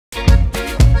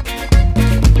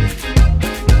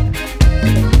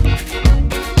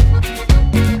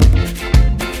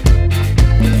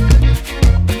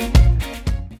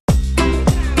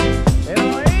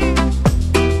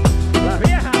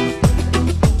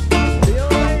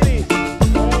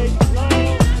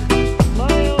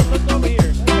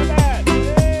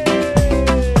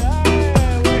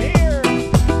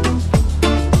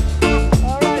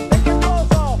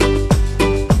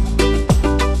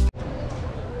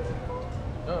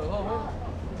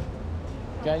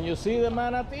Can you see the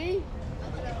manatee?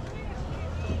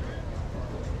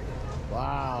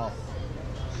 Wow.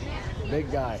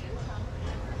 Big guy.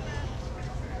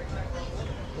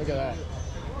 Look at that.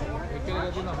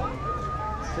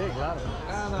 Sí, claro.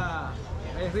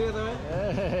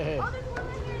 Hey.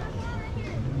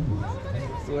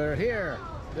 We're here.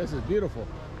 This is beautiful.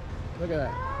 Look at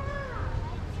that.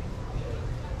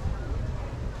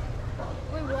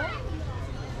 Wait, what?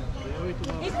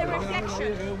 It's the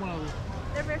reflection.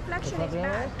 The reflection is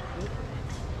bad.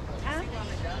 Huh?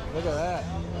 Look at that.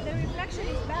 The reflection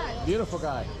is bad. Beautiful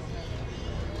guy.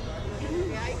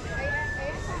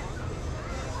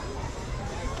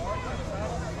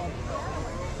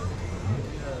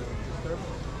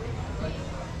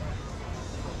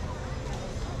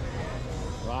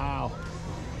 Wow.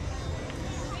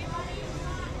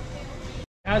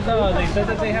 They said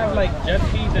that they have like jet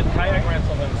skis and kayak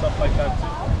rentals and stuff like that too.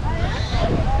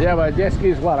 Yeah, but jet ski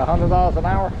is what, $100 an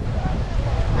hour?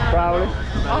 Probably.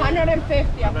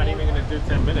 150. I'm not even gonna do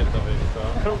 10 minutes of it, so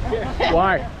I don't care.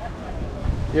 Why?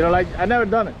 You know, like, I never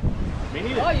done it. Me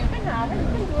neither. Oh, you can have it. You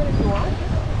can do it if you want.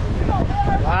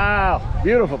 Wow,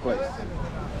 beautiful place.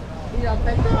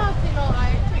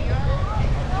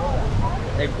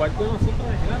 El cuarto de nosotros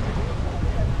es grande.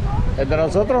 El de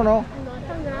nosotros no. No es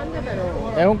tan grande,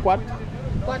 pero... Es un cuarto.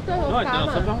 ¿Cuánto de dos No, el de camas?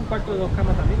 nosotros es un cuarto de 2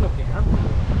 camas también, lo que es amplio.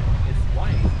 It's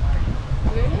wide.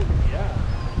 Really? Yeah.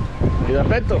 ¿Y de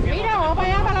aspecto? Mira, vamos para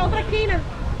allá, para la otra esquina.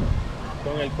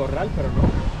 Con el corral, pero no.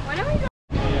 Bueno, mira.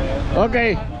 Ok,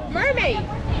 Mermaid.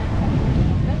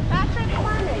 That's the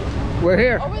mermaid. we're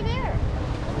here. Over there.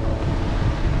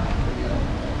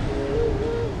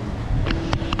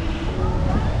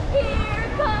 Here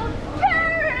comes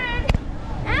Karen.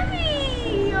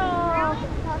 Emmy.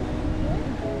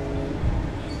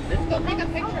 Let's go take a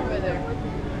picture with her.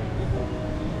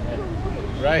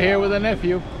 Right here with a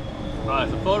nephew. Oh,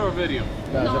 it's a photo or video?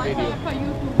 That's No, a I video. saw it for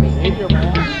YouTube video. Video,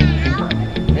 man.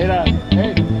 Mira,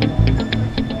 hey.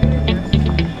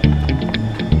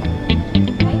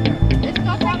 Let's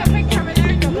go take a picture with her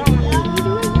in the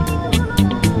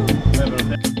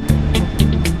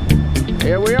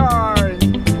Here we are in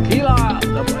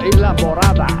Isla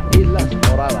Morada. Islas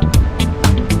Morada.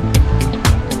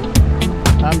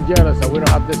 I'm jealous that we don't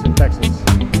have this in Texas.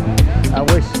 I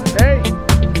wish. Hey,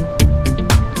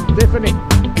 Tiffany,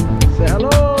 say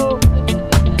hello.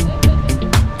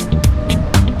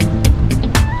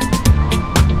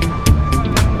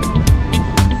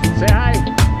 Say hi.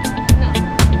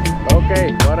 Okay,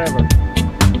 whatever.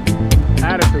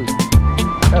 Attitude.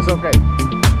 That's okay.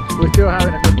 We're still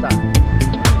having a good time.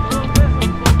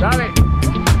 Dale.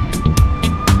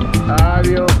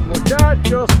 Adiós,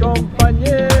 muchachos,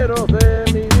 compañeros de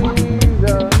mi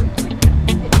vida.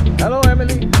 Hello,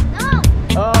 Emily. No.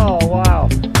 Oh, wow.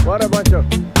 What a bunch of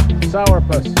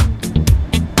sourpuss.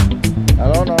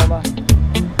 Hello, Norma.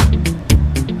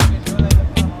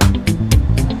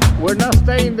 We're not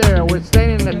staying there. We're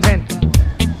staying in the tent.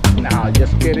 No,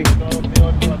 just kidding.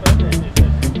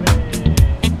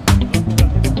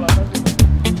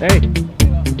 Hey.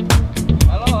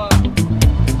 Aloha.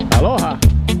 Aloha.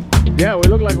 Yeah, we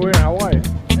look like we're in Hawaii.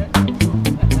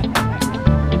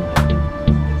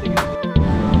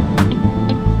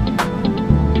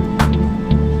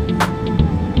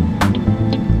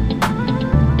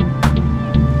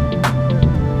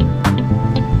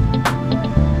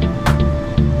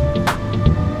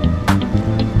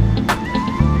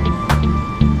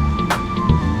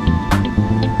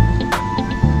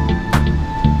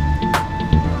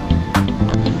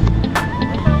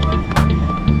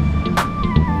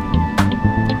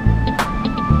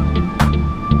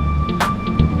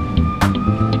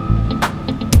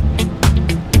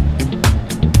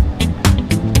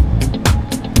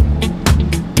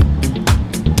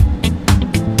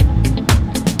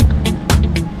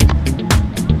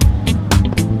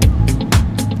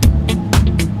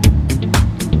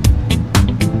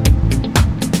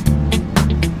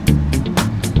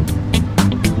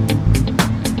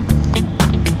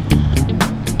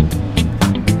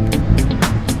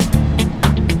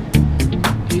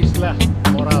 Isla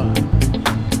Morada.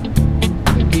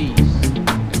 The Keys.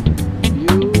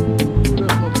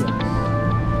 Beautiful place.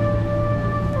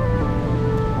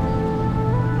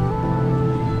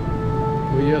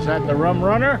 We just had the rum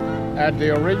runner at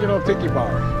the original tiki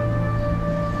bar.